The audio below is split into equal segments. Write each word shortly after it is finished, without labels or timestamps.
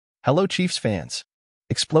Hello, Chiefs fans.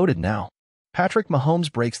 Exploded now. Patrick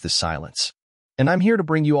Mahomes breaks the silence. And I'm here to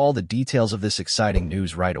bring you all the details of this exciting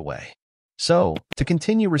news right away. So, to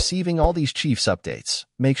continue receiving all these Chiefs updates,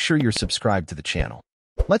 make sure you're subscribed to the channel.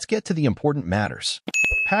 Let's get to the important matters.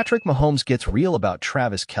 Patrick Mahomes gets real about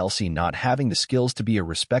Travis Kelce not having the skills to be a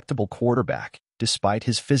respectable quarterback, despite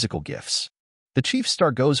his physical gifts. The Chiefs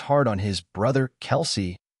star goes hard on his brother,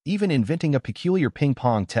 Kelce, even inventing a peculiar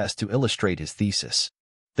ping-pong test to illustrate his thesis.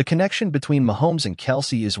 The connection between Mahomes and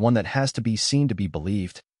Kelce is one that has to be seen to be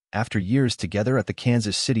believed. After years together at the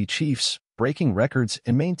Kansas City Chiefs, breaking records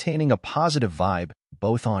and maintaining a positive vibe,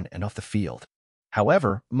 both on and off the field.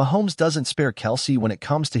 However, Mahomes doesn't spare Kelce when it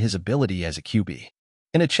comes to his ability as a QB.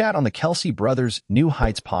 In a chat on the Kelce Brothers' New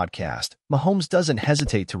Heights podcast, Mahomes doesn't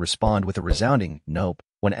hesitate to respond with a resounding nope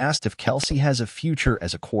when asked if Kelce has a future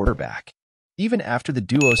as a quarterback. Even after the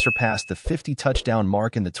duo surpassed the 50-touchdown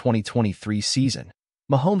mark in the 2023 season,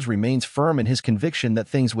 Mahomes remains firm in his conviction that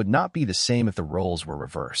things would not be the same if the roles were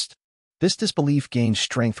reversed. This disbelief gains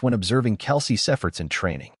strength when observing Kelce's efforts in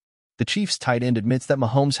training. The Chiefs tight end admits that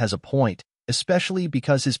Mahomes has a point, especially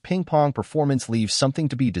because his ping-pong performance leaves something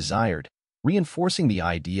to be desired, reinforcing the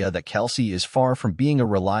idea that Kelce is far from being a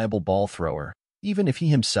reliable ball thrower, even if he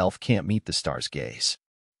himself can't meet the star's gaze.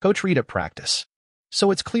 Coach Reid at practice.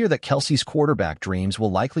 So it's clear that Kelce's quarterback dreams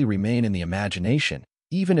will likely remain in the imagination,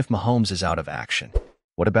 even if Mahomes is out of action.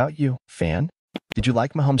 What about you, fan? Did you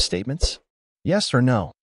like Mahomes' statements? Yes or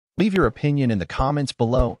no? Leave your opinion in the comments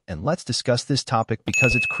below, and let's discuss this topic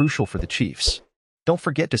because it's crucial for the Chiefs. Don't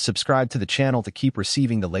forget to subscribe to the channel to keep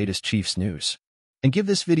receiving the latest Chiefs news. And give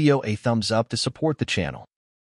this video a thumbs up to support the channel.